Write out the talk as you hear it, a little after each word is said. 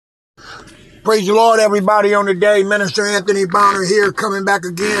Praise the Lord, everybody, on the day. Minister Anthony Bonner here, coming back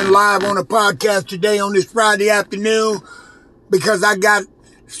again live on the podcast today on this Friday afternoon, because I got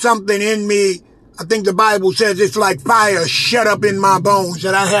something in me. I think the Bible says it's like fire shut up in my bones,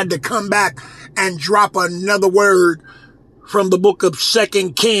 that I had to come back and drop another word from the book of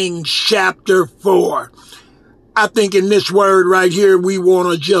 2 Kings chapter 4. I think in this word right here, we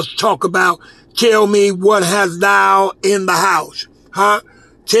want to just talk about, tell me what hast thou in the house,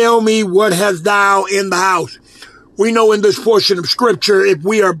 Tell me what hast thou in the house. We know in this portion of scripture, if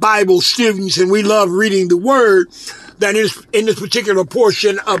we are Bible students and we love reading the word, that in this particular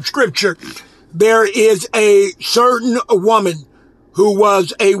portion of scripture, there is a certain woman who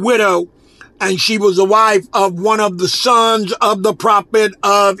was a widow, and she was the wife of one of the sons of the prophet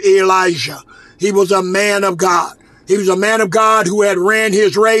of Elijah. He was a man of God. He was a man of God who had ran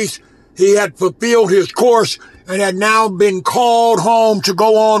his race. He had fulfilled his course and had now been called home to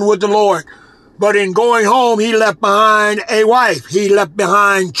go on with the Lord. But in going home, he left behind a wife. He left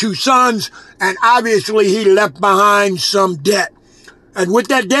behind 2 sons, and obviously he left behind some debt. And with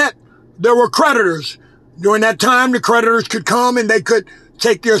that debt, there were creditors. During that time, the creditors could come and they could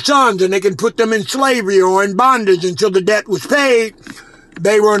take your sons and they could put them in slavery or in bondage until the debt was paid.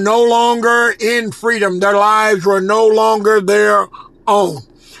 They were no longer in freedom. Their lives were no longer their own.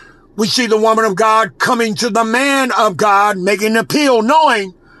 We see the woman of God coming to the man of God, making an appeal,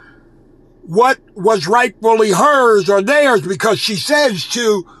 knowing what was rightfully hers or theirs, because she says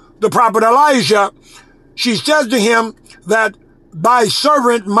to the prophet Elijah, she says to him that thy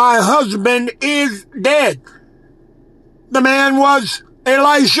servant, my husband, is dead. The man was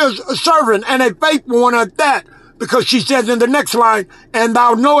Elisha's servant, and a faithful one at that, because she says in the next line, and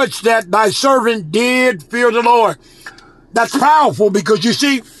thou knowest that thy servant did fear the Lord. That's powerful, because you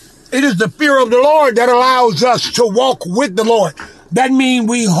see, it is the fear of the Lord that allows us to walk with the Lord. That means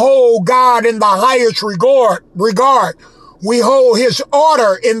we hold God in the highest regard. We hold his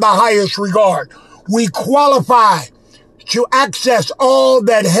order in the highest regard. We qualify to access all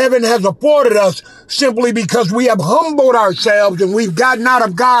that heaven has afforded us simply because we have humbled ourselves and we've gotten out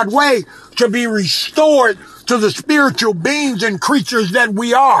of God's way to be restored to the spiritual beings and creatures that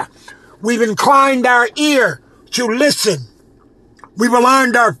we are. We've inclined our ear to listen. We've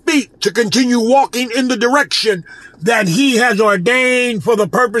aligned our feet to continue walking in the direction that he has ordained for the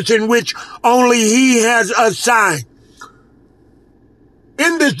purpose in which only he has assigned.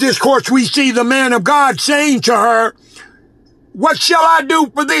 In this discourse, we see the man of God saying to her, what shall I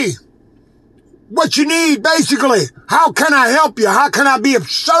do for thee? What you need, basically. How can I help you? How can I be of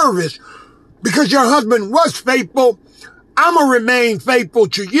service? Because your husband was faithful, I'm going to remain faithful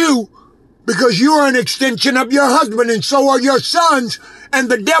to you, because you are an extension of your husband, and so are your sons, and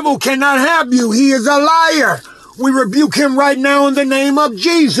the devil cannot have you. He is a liar. We rebuke him right now in the name of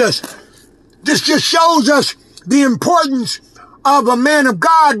Jesus. This just shows us the importance of a man of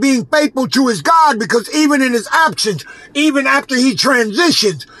God being faithful to his God, because even in his absence, even after he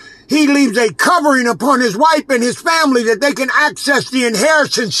transitions, he leaves a covering upon his wife and his family that they can access the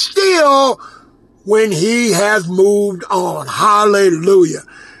inheritance still when he has moved on. Hallelujah.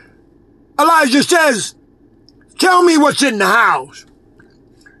 Elijah says, tell me what's in the house.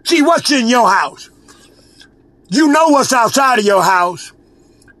 See, what's in your house? You know what's outside of your house.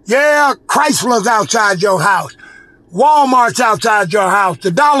 Yeah, Chrysler's outside your house. Walmart's outside your house.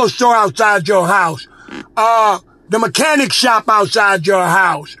 The dollar store outside your house. The mechanic shop outside your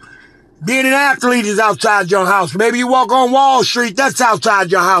house. Being an athlete is outside your house. Maybe you walk on Wall Street, that's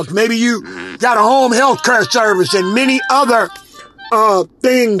outside your house. Maybe you got a home health care service and many other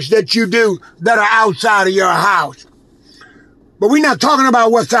things that you do that are outside of your house. But we're not talking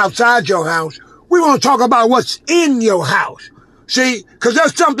about what's outside your house. We want to talk about what's in your house. See, because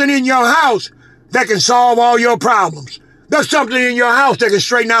there's something in your house that can solve all your problems. There's something in your house that can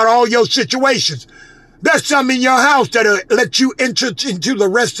straighten out all your situations. There's something in your house that'll let you enter into the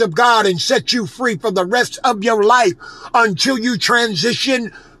rest of God and set you free for the rest of your life until you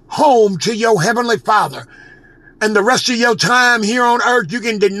transition home to your Heavenly Father. And the rest of your time here on earth, you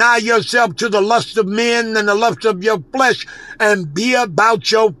can deny yourself to the lust of men and the lust of your flesh and be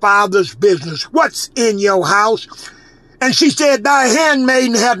about your Father's business. What's in your house? And she said, thy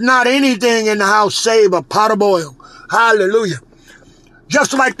handmaiden hath not anything in the house save a pot of oil. Hallelujah.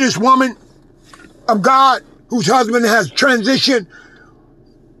 Just like this woman of God whose husband has transitioned,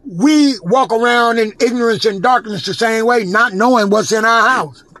 we walk around in ignorance and darkness the same way, not knowing what's in our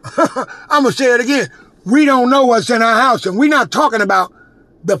house. I'm going to say it again. We don't know what's in our house, and we're not talking about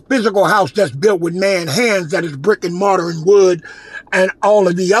the physical house that's built with man's hands, that is brick and mortar and wood and all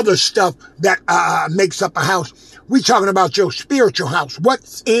of the other stuff that makes up a house. We talking about your spiritual house.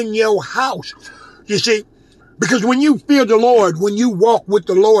 What's in your house? You see, because when you fear the Lord, when you walk with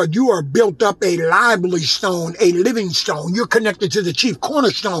the Lord, you are built up a lively stone, a living stone. You're connected to the chief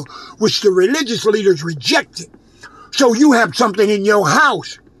cornerstone, which the religious leaders rejected. So you have something in your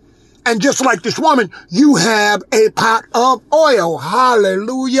house. And just like this woman, you have a pot of oil.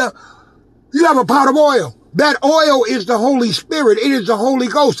 Hallelujah. You have a pot of oil. That oil is the Holy Spirit. It is the Holy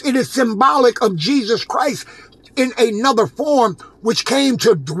Ghost. It is symbolic of Jesus Christ in another form, which came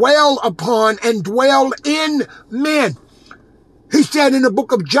to dwell upon and dwell in men. He said in the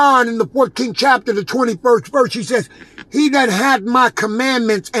book of John, in the 14th chapter, the 21st verse, he says, he that hath my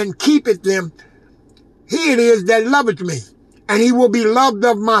commandments and keepeth them, he it is that loveth me, and he will be loved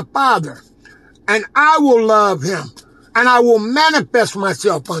of my Father, and I will love him, and I will manifest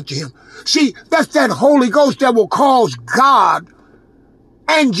myself unto him. See, that's that Holy Ghost that will cause God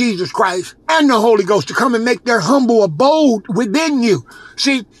and Jesus Christ and the Holy Ghost to come and make their humble abode within you.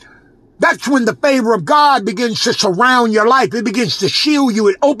 See, that's when the favor of God begins to surround your life. It begins to shield you.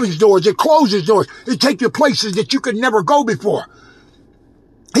 It opens doors. It closes doors. It takes you places that you could never go before.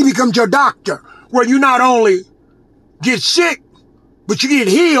 He becomes your doctor, where you not only get sick, but you get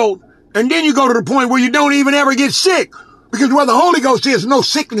healed, and then you go to the point where you don't even ever get sick. Because where the Holy Ghost is, no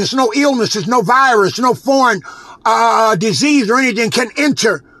sickness, no illnesses, no virus, no foreign disease or anything can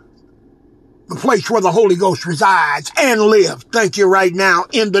enter the place where the Holy Ghost resides and live. Thank you right now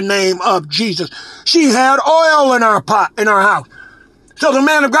in the name of Jesus. She had oil in our pot, in our house. So the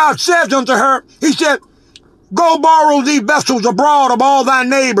man of God says unto her, he said, go borrow thee vessels abroad of all thy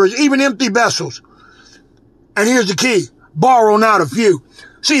neighbors, even empty vessels. And here's the key. Borrow not a few.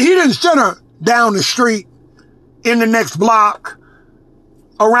 See, he didn't send her down the street, in the next block,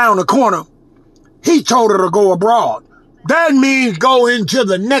 around the corner. He told her to go abroad. That means go into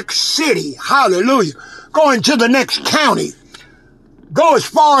the next city. Hallelujah. Go into the next county. Go as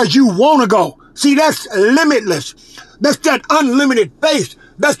far as you want to go. See, that's limitless. That's that unlimited faith.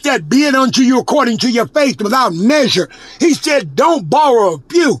 That's that be it unto you according to your faith without measure. He said, don't borrow a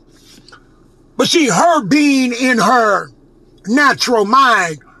few. But see, her being in her natural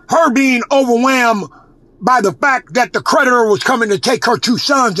mind, her being overwhelmed by the fact that the creditor was coming to take her 2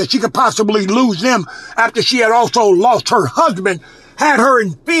 sons, that she could possibly lose them after she had also lost her husband, had her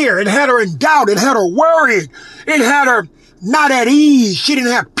in fear, it had her in doubt, it had her worried, it had her not at ease. She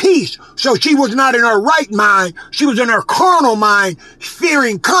didn't have peace. So she was not in her right mind. She was in her carnal mind,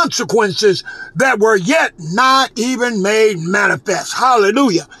 fearing consequences that were yet not even made manifest.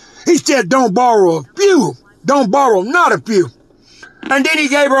 Hallelujah. He said, don't borrow a few. Don't borrow not a few. And then he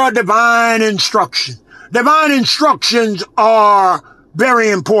gave her a divine instruction. Divine instructions are very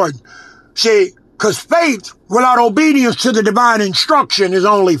important. See, because faith without obedience to the divine instruction is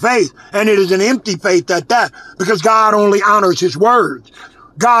only faith. And it is an empty faith at that, because God only honors his words.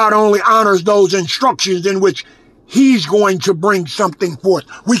 God only honors those instructions in which he's going to bring something forth.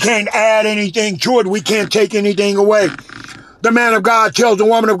 We can't add anything to it. We can't take anything away. The man of God tells the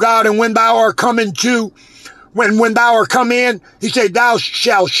woman of God, and when thou art coming to, when thou art come in, he said, thou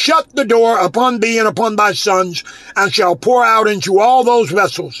shalt shut the door upon thee and upon thy sons, and shall pour out into all those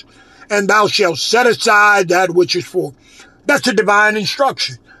vessels, and thou shalt set aside that which is full. That's a divine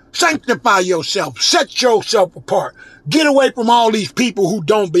instruction. Sanctify yourself. Set yourself apart. Get away from all these people who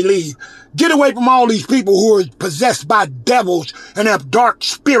don't believe. Get away from all these people who are possessed by devils and have dark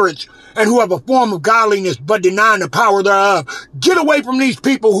spirits and who have a form of godliness but denying the power thereof. Get away from these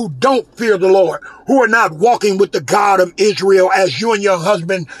people who don't fear the Lord, who are not walking with the God of Israel as you and your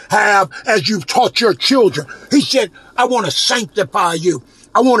husband have, as you've taught your children. He said, I want to sanctify you.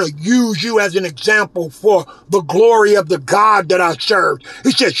 I want to use you as an example for the glory of the God that I serve.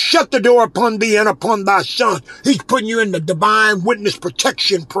 He said, shut the door upon thee and upon thy son. He's putting you in the divine witness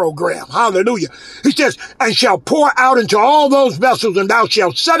protection program. Hallelujah. He says, and shall pour out into all those vessels, and thou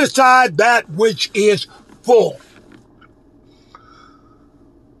shalt set aside that which is full.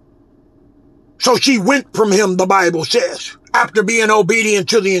 So she went from him, the Bible says, after being obedient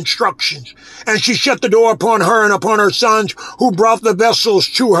to the instructions. And she shut the door upon her and upon her sons, who brought the vessels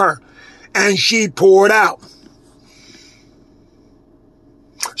to her. And she poured out.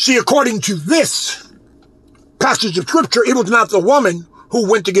 See, according to this passage of scripture, it was not the woman who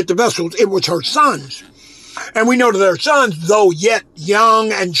went to get the vessels. It was her sons. And we know that her sons, though yet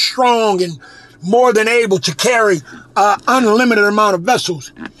young and strong and more than able to carry an unlimited amount of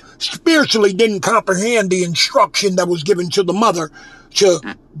vessels, spiritually didn't comprehend the instruction that was given to the mother to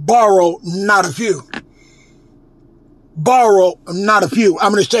borrow not a few. Borrow not a few.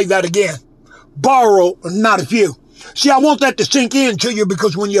 I'm going to say that again. Borrow not a few. See, I want that to sink in to you,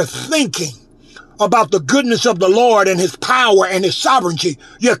 because when you're thinking about the goodness of the Lord and his power and his sovereignty,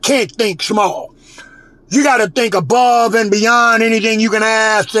 you can't think small. You got to think above and beyond anything you can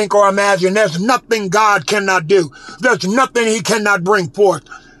ask, think, or imagine. There's nothing God cannot do. There's nothing he cannot bring forth.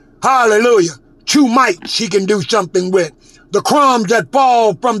 Hallelujah. 2 mites he can do something with. The crumbs that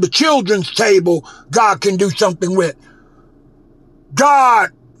fall from the children's table, God can do something with.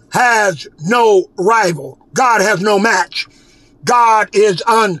 God has no rival. God has no match. God is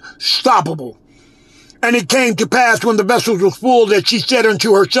unstoppable. And it came to pass when the vessels were full that she said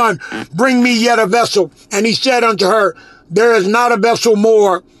unto her son, bring me yet a vessel. And he said unto her, there is not a vessel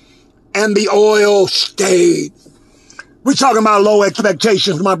more. And the oil stayed. We're talking about low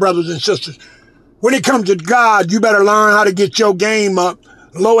expectations, my brothers and sisters. When it comes to God, you better learn how to get your game up.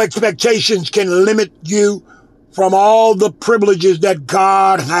 Low expectations can limit you from all the privileges that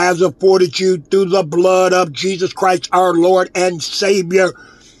God has afforded you through the blood of Jesus Christ, our Lord and Savior.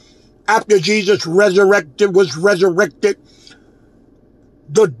 After Jesus was resurrected,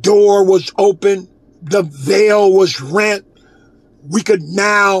 the door was open, the veil was rent. We could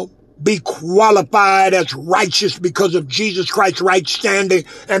now be qualified as righteous because of Jesus Christ's right standing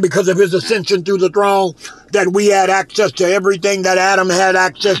and because of his ascension through the throne, that we had access to everything that Adam had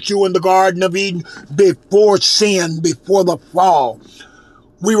access to in the Garden of Eden before sin, before the fall.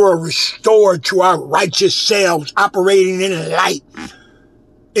 We were restored to our righteous selves, operating in light,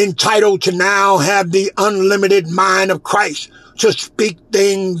 entitled to now have the unlimited mind of Christ, to speak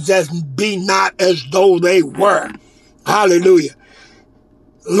things as be not as though they were. Hallelujah.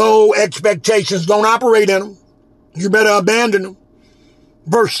 Low expectations, don't operate in them. You better abandon them.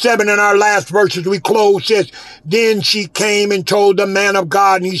 Verse 7 in our last verses we close says, then she came and told the man of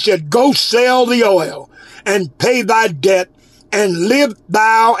God, and he said, go sell the oil and pay thy debt and live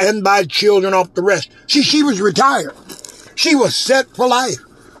thou and thy children off the rest. See, she was retired. She was set for life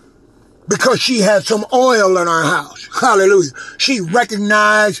because she had some oil in her house. Hallelujah. She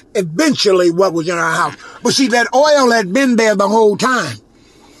recognized eventually what was in her house. But see, that oil had been there the whole time.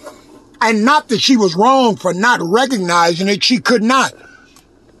 And not that she was wrong for not recognizing it. She could not.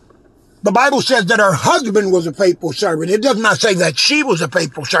 The Bible says that her husband was a faithful servant. It does not say that she was a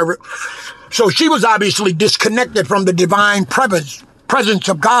faithful servant. So she was obviously disconnected from the divine presence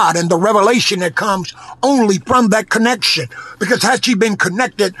of God and the revelation that comes only from that connection. Because had she been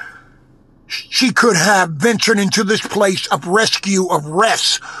connected, she could have ventured into this place of rescue, of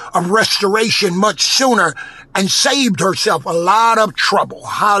rest, of restoration much sooner and saved herself a lot of trouble.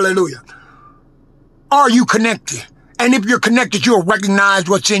 Hallelujah. Are you connected? And if you're connected, you'll recognize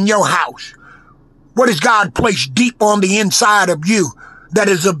what's in your house. What has God placed deep on the inside of you that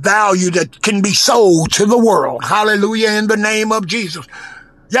is of value that can be sold to the world? Hallelujah, in the name of Jesus.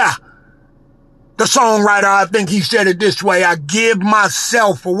 Yeah. The songwriter, I think he said it this way, I give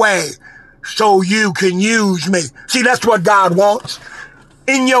myself away so you can use me. See, that's what God wants.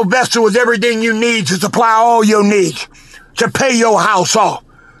 In your vessel is everything you need to supply all your needs, to pay your house off,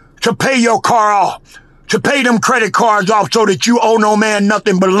 to pay your car off, to pay them credit cards off so that you owe no man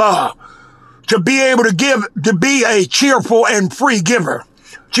nothing but love, to be able to give, to be a cheerful and free giver,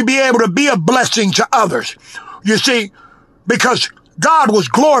 to be able to be a blessing to others. You see, because God was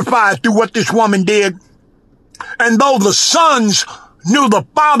glorified through what this woman did. And though the sons knew the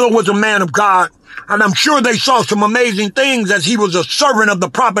father was a man of God, and I'm sure they saw some amazing things as he was a servant of the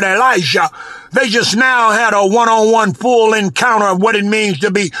prophet Elijah, they just now had a one-on-one full encounter of what it means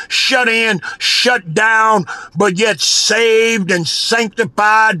to be shut in, shut down, but yet saved and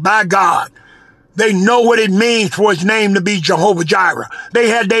sanctified by God. They know what it means for his name to be Jehovah Jireh. They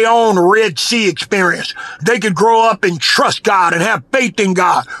had their own Red Sea experience. They could grow up and trust God and have faith in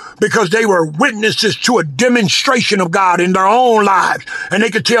God because they were witnesses to a demonstration of God in their own lives. And they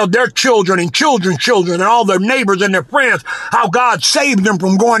could tell their children and children's children and all their neighbors and their friends how God saved them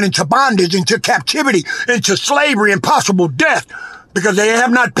from going into bondage, into captivity, into slavery and possible death. Because they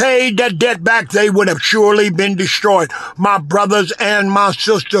have not paid that debt back, they would have surely been destroyed. My brothers and my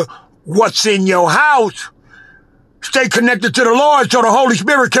sister, what's in your house? Stay connected to the Lord so the Holy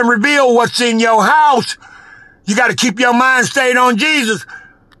Spirit can reveal what's in your house. You got to keep your mind stayed on Jesus.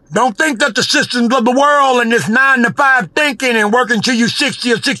 Don't think that the systems of the world and this 9-to-5 thinking and working till you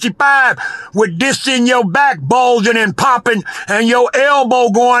 60 or 65 with this in your back bulging and popping and your elbow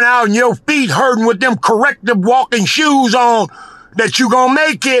going out and your feet hurting with them corrective walking shoes on, that you gonna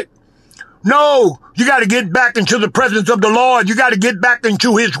make it. No, you got to get back into the presence of the Lord. You got to get back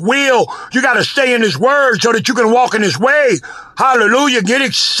into his will. You got to stay in his word so that you can walk in his way. Hallelujah. Get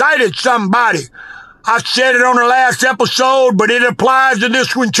excited, somebody. I said it on the last episode, but it applies to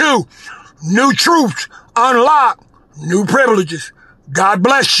this one too. New truths unlock new privileges. God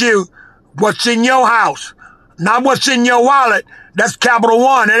bless you. What's in your house? Not what's in your wallet. That's capital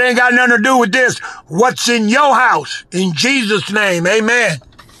one. It ain't got nothing to do with this. What's in your house? In Jesus' name, amen.